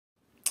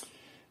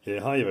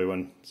Yeah, hi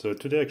everyone. So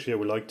today actually I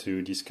would like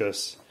to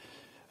discuss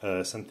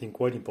something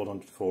quite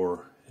important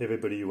for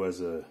everybody who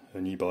has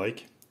an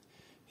e-bike.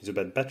 It's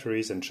about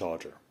batteries and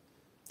charger.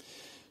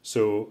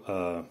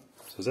 So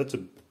that's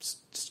a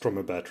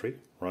Stromer battery,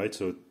 right?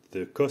 So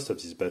the cost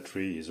of this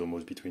battery is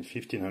almost between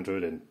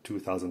 $1,500 and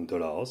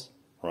 $2,000,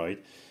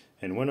 right?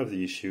 And one of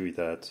the issues is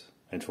that,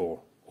 and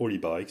for all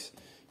e-bikes,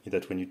 is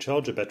that when you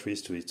charge the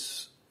batteries to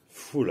its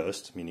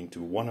fullest, meaning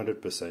to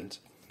 100%,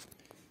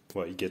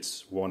 well, it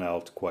gets worn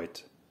out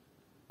quite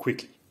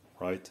quickly,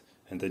 right?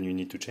 And then you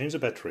need to change the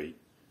battery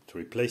to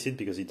replace it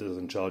because it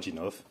doesn't charge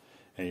enough,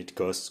 and it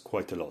costs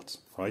quite a lot,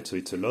 right? So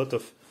it's a lot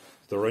of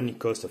the running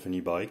cost of an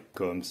e-bike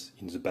comes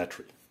in the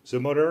battery. The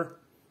motor,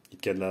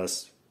 it can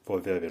last for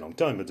a very, very long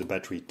time, but the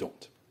battery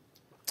don't.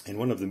 And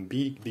one of the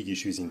big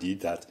issues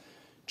indeed that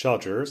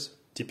chargers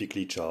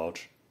typically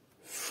charge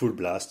full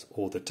blast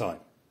all the time,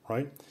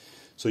 right?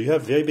 So you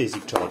have very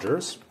basic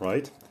chargers,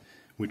 right?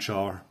 Which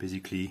are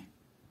basically,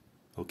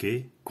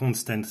 okay,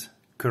 constant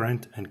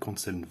current and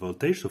constant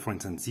voltage. So for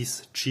instance,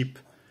 this cheap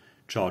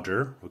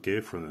charger,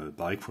 okay, from a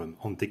bike from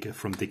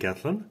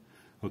Decathlon,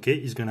 okay,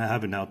 is going to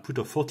have an output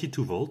of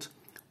 42 volts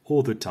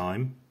all the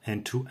time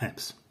and 2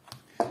 amps.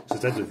 So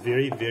that's a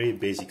very, very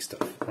basic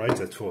stuff, right?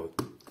 That's for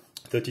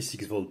a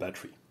 36 volt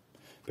battery.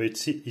 But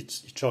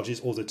it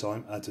charges all the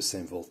time at the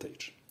same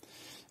voltage.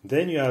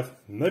 Then you have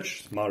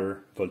much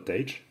smaller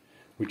voltage,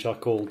 which are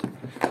called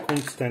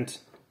constant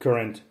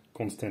current,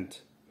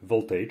 constant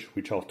voltage,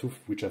 which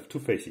have two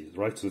phases,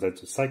 right? So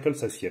that the cycle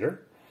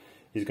oscillator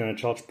is going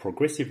to charge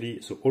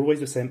progressively, so always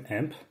the same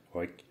amp,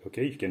 like,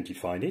 okay, you can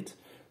define it,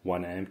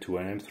 1 amp, 2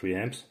 amps, 3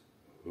 amps,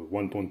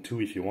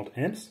 1.2 if you want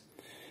amps,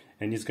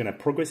 and it's going to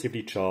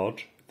progressively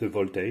charge the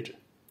voltage,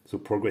 so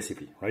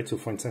progressively, right? So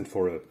for instance,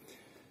 for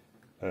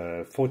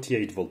a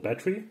 48 volt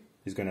battery,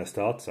 it's going to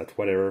start at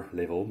whatever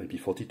level, maybe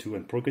 42,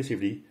 and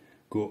progressively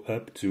go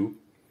up to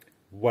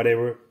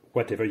whatever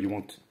you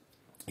want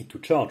it to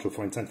charge. So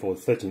for instance, for a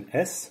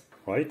 13S,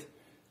 right,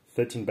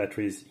 13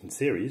 batteries in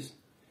series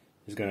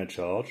is going to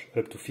charge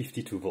up to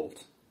 52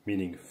 volts,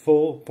 meaning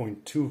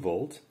 4.2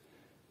 volt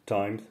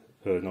times,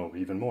 no,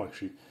 even more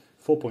actually,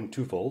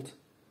 4.2 volt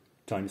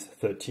times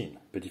 13.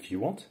 But if you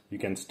want, you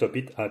can stop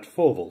it at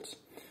 4 volts.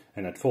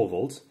 And at 4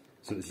 volts,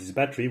 so this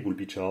battery will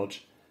be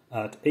charged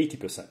at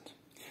 80%.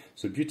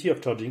 So the beauty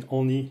of charging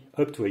only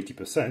up to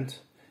 80%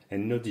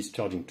 and not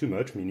discharging too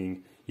much,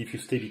 meaning if you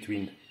stay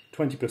between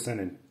 20%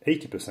 and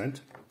 80%,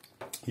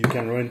 you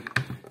can run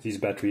these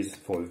batteries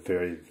for a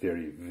very,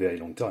 very, very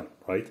long time,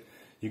 right?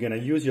 You're going to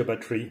use your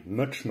battery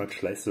much,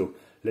 much less. So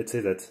let's say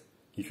that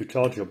if you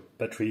charge your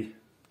battery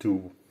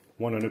to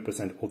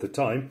 100% all the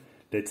time,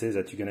 let's say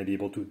that you're going to be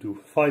able to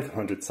do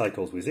 500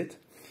 cycles with it.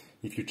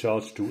 If you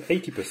charge to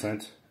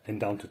 80% and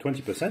down to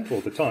 20%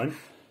 all the time,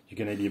 you're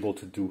going to be able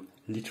to do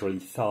literally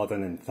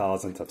thousands and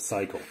thousands of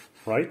cycles,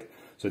 right?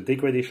 So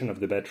degradation of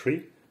the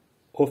battery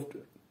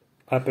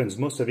happens,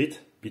 most of it,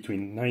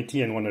 between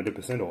 90 and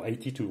 100% or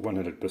 80 to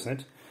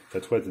 100%.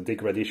 That's where the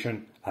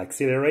degradation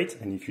accelerates,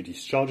 and if you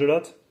discharge a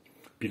lot,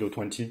 below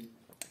 20,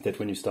 that's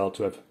when you start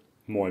to have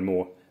more and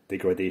more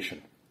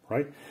degradation,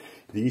 right?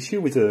 The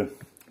issue with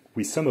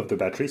some of the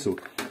batteries, so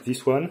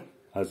this one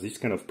has this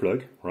kind of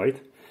plug,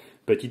 right?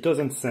 But it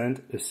doesn't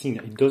send a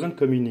signal, it doesn't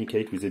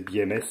communicate with the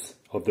BMS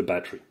of the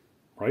battery,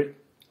 right?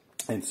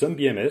 And some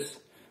BMS,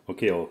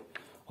 okay,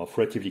 of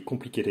relatively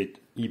complicated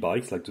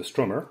e-bikes like the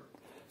Stromer,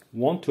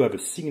 want to have a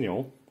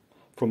signal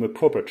from a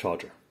proper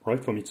charger,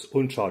 right, from its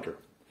own charger.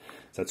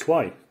 That's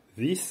why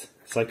this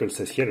cycle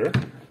oscillator,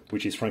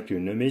 which is frankly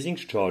an amazing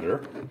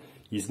charger,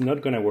 is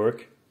not going to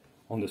work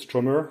on the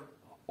Stromer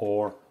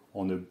or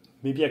on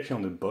maybe actually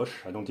on the Bosch,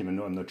 I don't even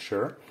know, I'm not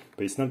sure,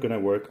 but it's not going to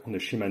work on the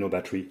Shimano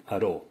battery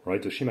at all,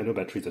 right? The Shimano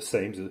battery is the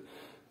same.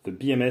 The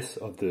BMS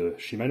of the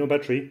Shimano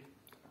battery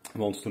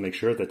wants to make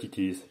sure that it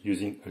is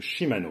using a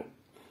Shimano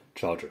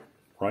charger,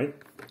 right?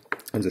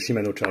 And the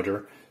Shimano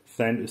charger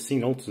sends a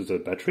signal to the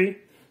battery.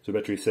 The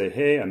battery say,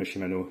 hey, I'm a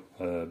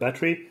Shimano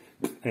battery,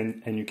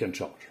 and you can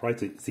charge, right?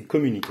 They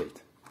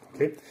communicate,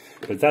 okay?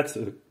 But that's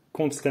a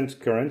constant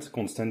current,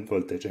 constant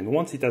voltage. And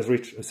once it has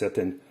reached a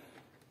certain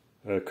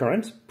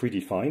current,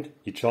 predefined,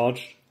 it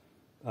charges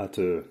at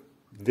a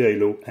very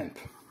low amp.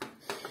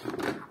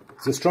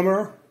 The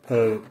Stromer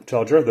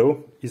charger,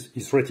 though,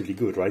 is relatively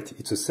good, right?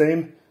 It's the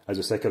same as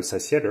a cycle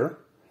oscillator,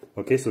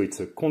 okay? So it's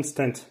a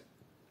constant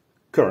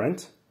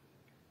current,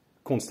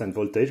 constant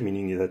voltage,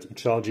 meaning that it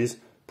charges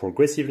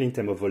progressively in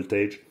terms of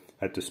voltage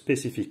at a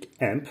specific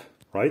amp,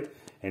 right?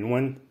 And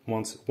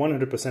once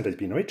 100% has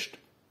been reached,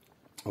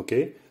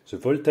 okay, the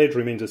voltage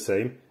remains the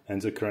same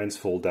and the currents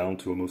fall down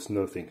to almost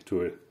nothing,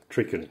 to a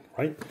trickling,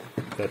 right?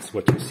 That's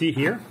what you see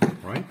here,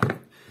 right?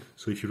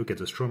 So if you look at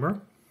the Stromer,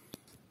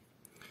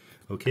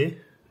 okay,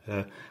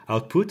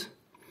 output,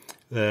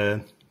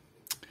 where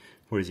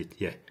is it?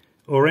 Yeah,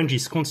 orange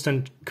is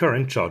constant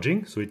current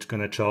charging, so it's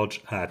going to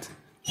charge at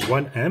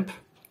 1 amp,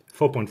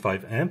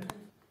 4.5 amp.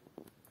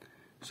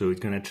 So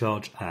it's going to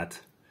charge at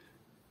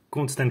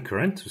constant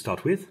current to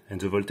start with, and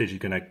the voltage is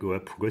going to go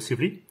up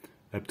progressively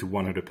up to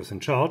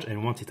 100% charge,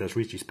 and once it has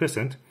reached this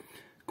percent,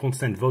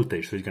 constant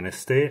voltage. So it's going to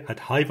stay at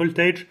high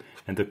voltage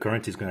and the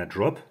current is going to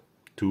drop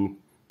to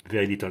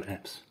very little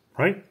amps,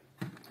 right?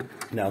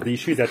 Now the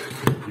issue is that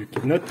you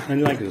cannot,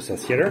 unlike the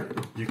oscillator,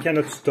 you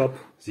cannot stop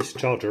this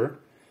charger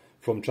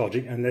from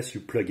charging unless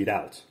you plug it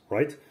out,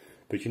 right?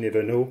 But you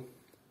never know,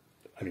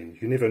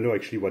 you never know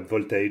actually what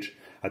voltage,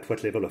 at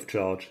what level of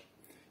charge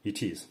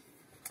it is.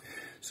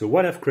 So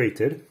what I've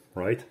created,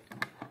 right,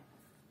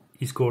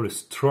 is called a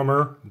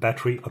Stromer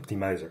battery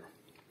optimizer.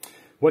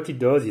 What it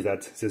does is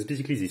that there's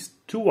basically these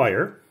two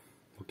wires,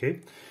 okay,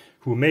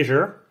 who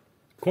measure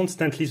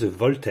constantly the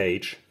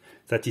voltage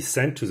that is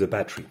sent to the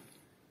battery.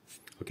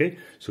 Okay,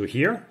 so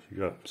here,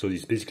 so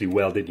it's basically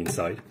welded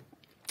inside.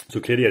 So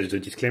clearly, as a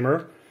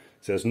disclaimer,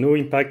 there's no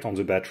impact on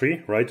the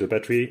battery, right? The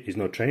battery is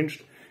not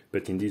changed,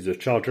 but indeed the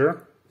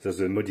charger,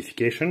 there's a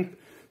modification.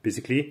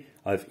 Basically,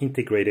 I've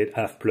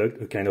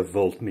plugged a kind of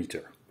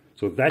voltmeter.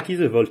 So that is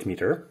a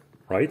voltmeter,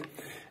 right?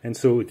 And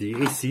so the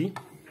AC,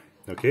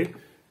 okay,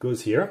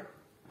 goes here,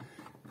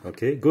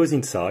 okay, goes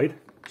inside,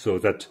 so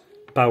that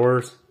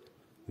powers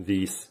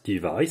this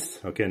device,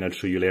 okay, and I'll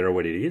show you later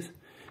what it is,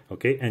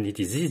 okay, and it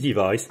is this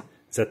device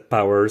that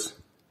powers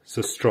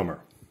the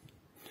Stromer.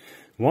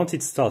 Once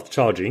it starts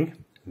charging,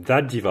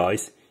 that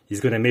device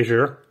is going to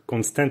measure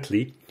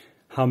constantly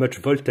how much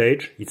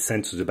voltage it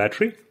sends to the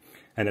battery,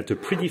 and at a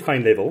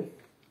predefined level,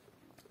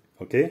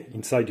 okay,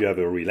 inside you have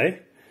a relay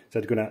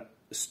that's going to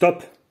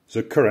stop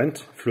the current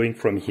flowing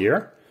from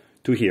here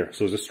to here.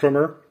 So the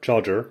Stromer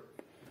charger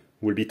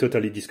will be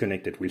totally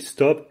disconnected, will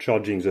stop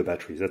charging the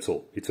battery, that's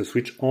all. It's a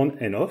switch on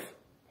and off,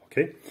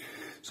 okay?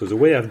 So the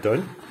way I've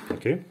done,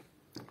 okay,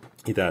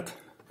 is that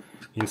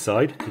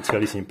inside, it's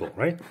fairly simple,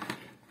 right?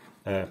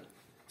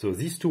 So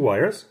these two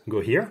wires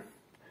go here,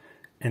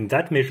 and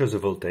that measures the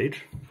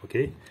voltage,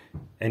 okay?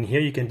 And here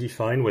you can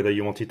define whether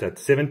you want it at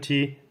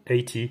 70,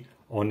 80,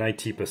 or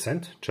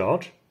 90%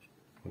 charge,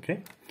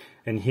 okay?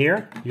 And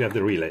here you have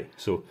the relay.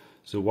 So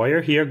the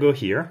wire here go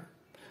here,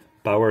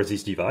 power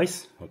this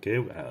device, okay?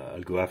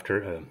 I'll go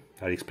after,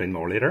 I'll explain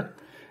more later,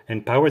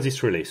 and power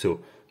this relay.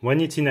 So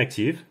when it's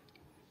inactive,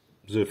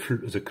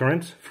 the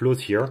current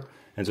flows here,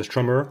 and the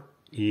Stromer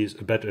is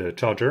a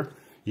charger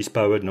is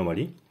powered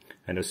normally,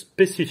 and a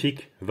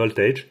specific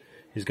voltage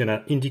is going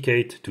to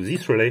indicate to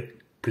this relay,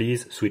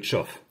 please switch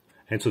off.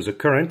 And so the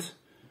current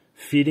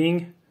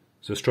feeding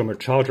the Stromer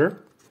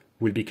charger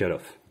will be cut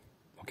off.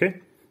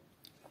 Okay?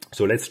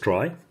 So let's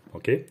try.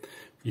 Okay?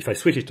 If I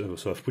switch it,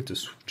 so I've put a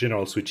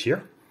general switch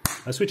here.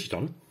 I switch it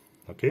on.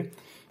 Okay?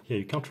 Here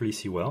you can't really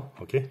see well.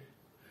 Okay?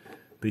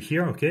 But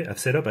here, okay, I've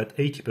set up at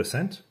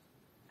 80%.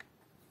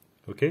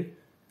 Okay?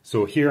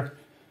 So here,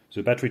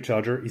 the battery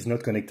charger is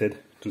not connected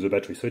to the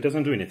battery, so it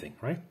doesn't do anything,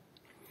 right?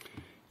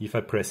 If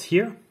I press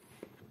here,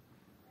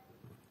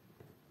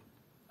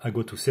 I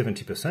go to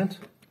 70%.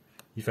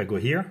 If I go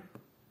here,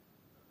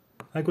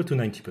 I go to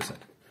 90%.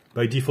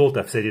 By default,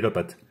 I've set it up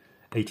at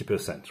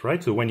 80%,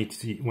 right? So when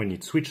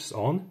it switches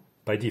on,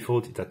 by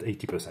default, it's at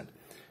 80%.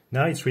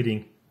 Now it's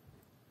reading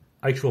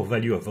actual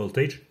value of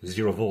voltage,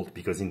 0 volt,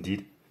 because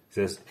indeed,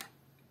 the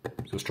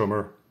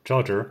Stromer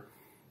charger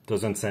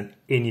doesn't send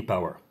any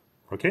power,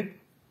 okay?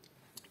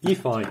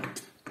 If I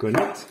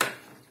connect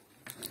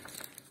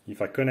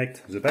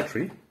the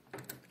battery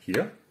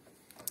here,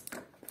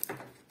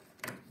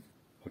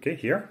 okay,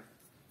 here,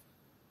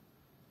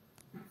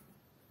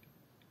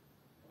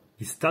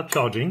 it starts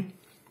charging,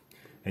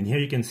 and here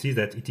you can see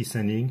that it is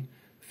sending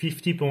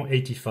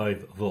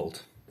 50.85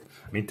 volt.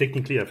 I mean,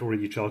 technically, I've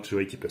already charged to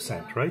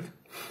 80%, right?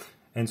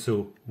 And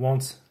so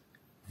once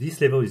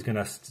this level is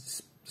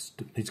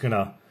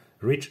gonna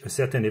reach a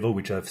certain level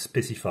which I've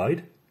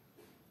specified,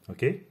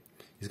 okay,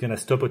 it's gonna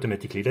stop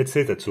automatically. Let's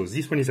say that, so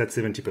this one is at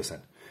 70%,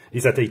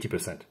 is at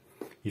 80%.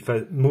 If I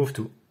move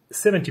to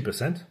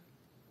 70%,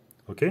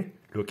 okay,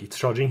 look, it's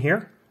charging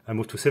here, I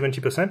move to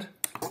 70%,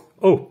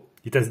 oh,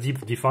 it has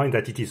defined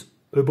that it is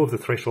above the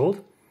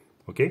threshold,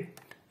 okay,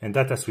 and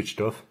that has switched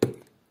off,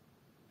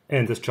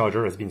 and the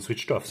charger has been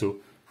switched off. So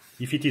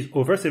if it is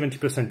over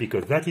 70%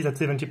 because that is at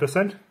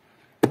 70%,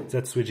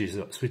 that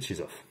switches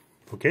off,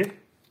 okay?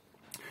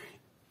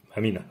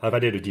 I mean, I've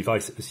added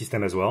a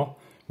system as well,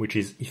 which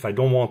is if I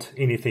don't want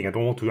anything, I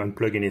don't want to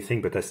unplug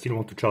anything, but I still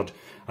want to charge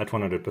at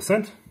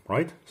 100%,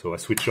 right? So I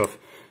switch off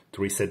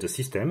to reset the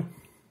system,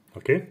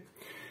 okay?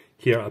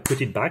 Here I put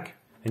it back,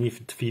 and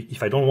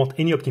if I don't want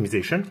any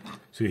optimization,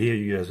 so here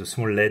you have a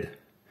small LED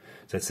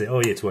that say,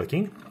 oh yeah, it's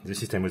working, the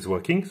system is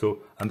working, so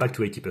I'm back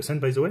to 80%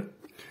 by the way.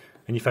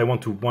 And if I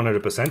want to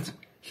 100%,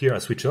 here I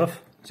switch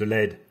off, the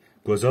LED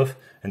goes off,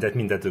 and that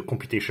means that the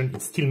computation,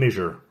 it still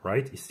measures,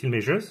 right? It still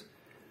measures,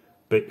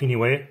 but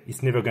anyway,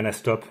 it's never gonna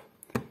stop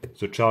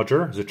the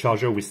charger. The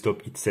charger will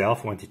stop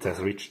itself once it has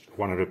reached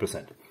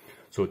 100%.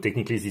 So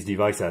technically this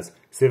device has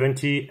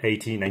 70,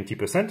 80,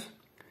 90%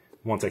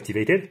 once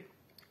activated,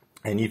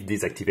 and if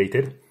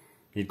deactivated,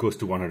 it goes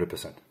to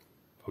 100%,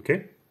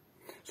 okay?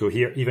 So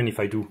here, even if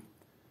I do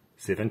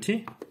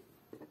 70,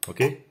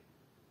 okay,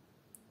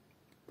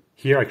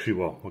 here actually,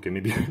 well, okay,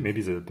 maybe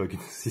there's a bug in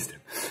the system.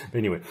 But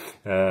anyway,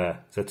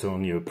 that's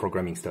only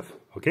programming stuff,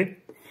 okay?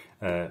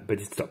 But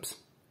it stops,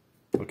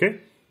 okay?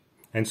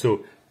 And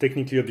so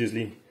technically,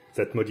 obviously,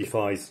 that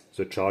modifies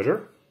the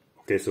charger.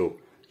 Okay, so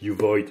you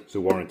void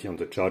the warranty on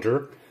the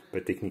charger,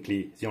 but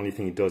technically the only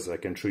thing it does, I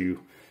can show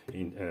you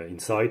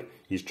inside,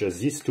 is just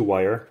these two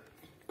wires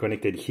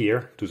connected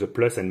here to the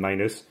plus and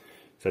minus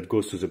that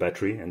goes to the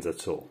battery, and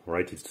that's all,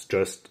 right? It's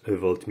just a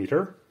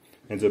voltmeter,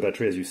 and the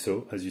battery, as you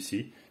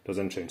see,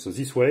 doesn't change. So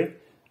this way,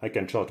 I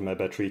can charge my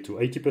battery to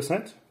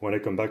 80%. When I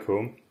come back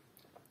home,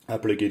 I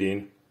plug it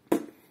in.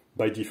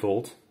 By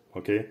default,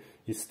 okay,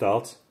 it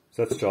starts,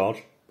 that's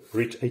charged,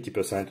 reach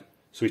 80%,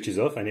 switches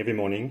off, and every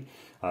morning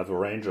I have a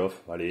range of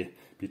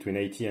between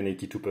 80 and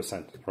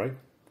 82%, right?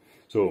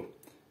 So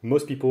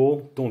most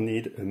people don't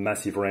need a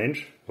massive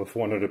range of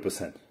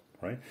 100%,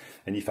 right?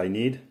 And if I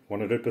need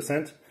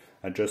 100%,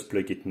 I just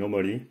plug it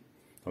normally,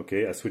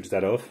 okay, I switch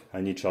that off,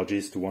 I need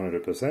charges to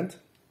 100%,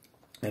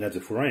 and have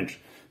the full range.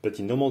 But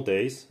in normal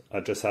days,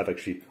 I just have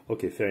actually,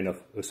 okay, fair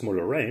enough, a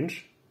smaller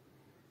range,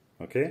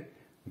 okay,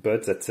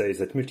 but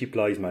that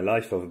multiplies my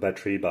life of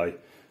battery by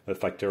a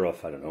factor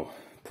of, I don't know,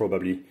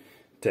 probably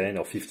 10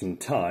 or 15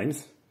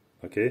 times,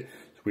 okay,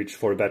 which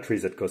for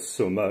batteries that cost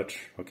so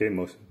much, okay,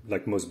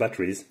 like most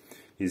batteries,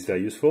 is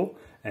very useful.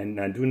 And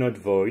I do not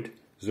void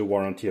the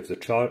warranty of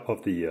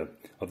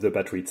the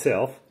battery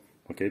itself,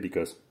 okay,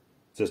 because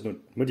there's no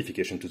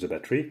modification to the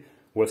battery.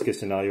 Worst case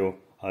scenario,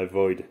 I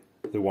void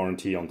the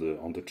warranty on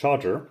the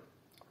charger,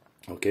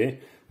 okay,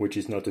 which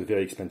is not a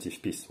very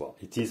expensive piece. Well,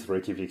 it is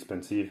relatively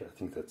expensive. I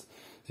think that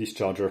this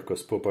charger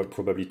costs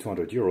probably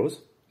 200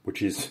 euros,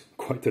 which is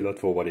quite a lot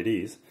for what it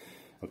is,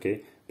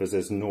 okay, but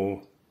there's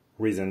no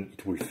reason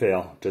it will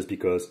fail just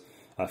because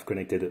I've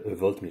connected a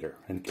voltmeter.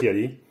 And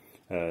clearly,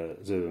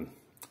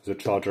 the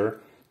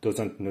charger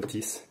doesn't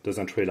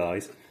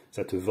realize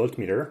that a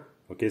voltmeter,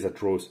 okay, that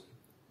draws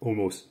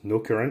almost no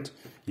current,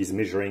 is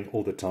measuring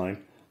all the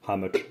time how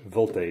much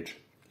voltage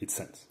it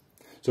sends.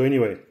 So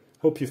anyway,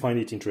 hope you find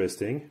it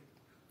interesting,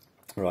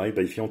 right?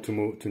 But if you want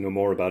to know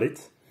more about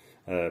it,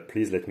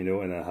 please let me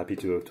know, and I'm happy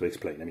to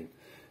explain. I mean,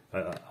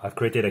 I've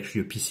created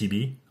actually a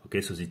PCB,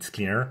 okay, so it's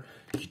cleaner.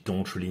 You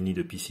don't really need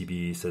a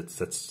PCB,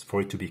 that's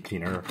for it to be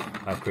cleaner.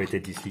 I've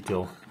created this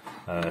little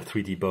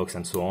 3D box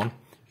and so on.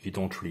 You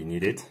don't really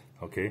need it,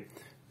 okay?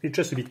 It's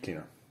just a bit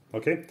cleaner,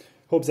 okay?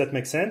 Hope that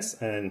makes sense,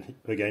 and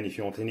again, if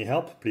you want any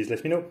help, please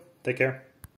let me know. Take care.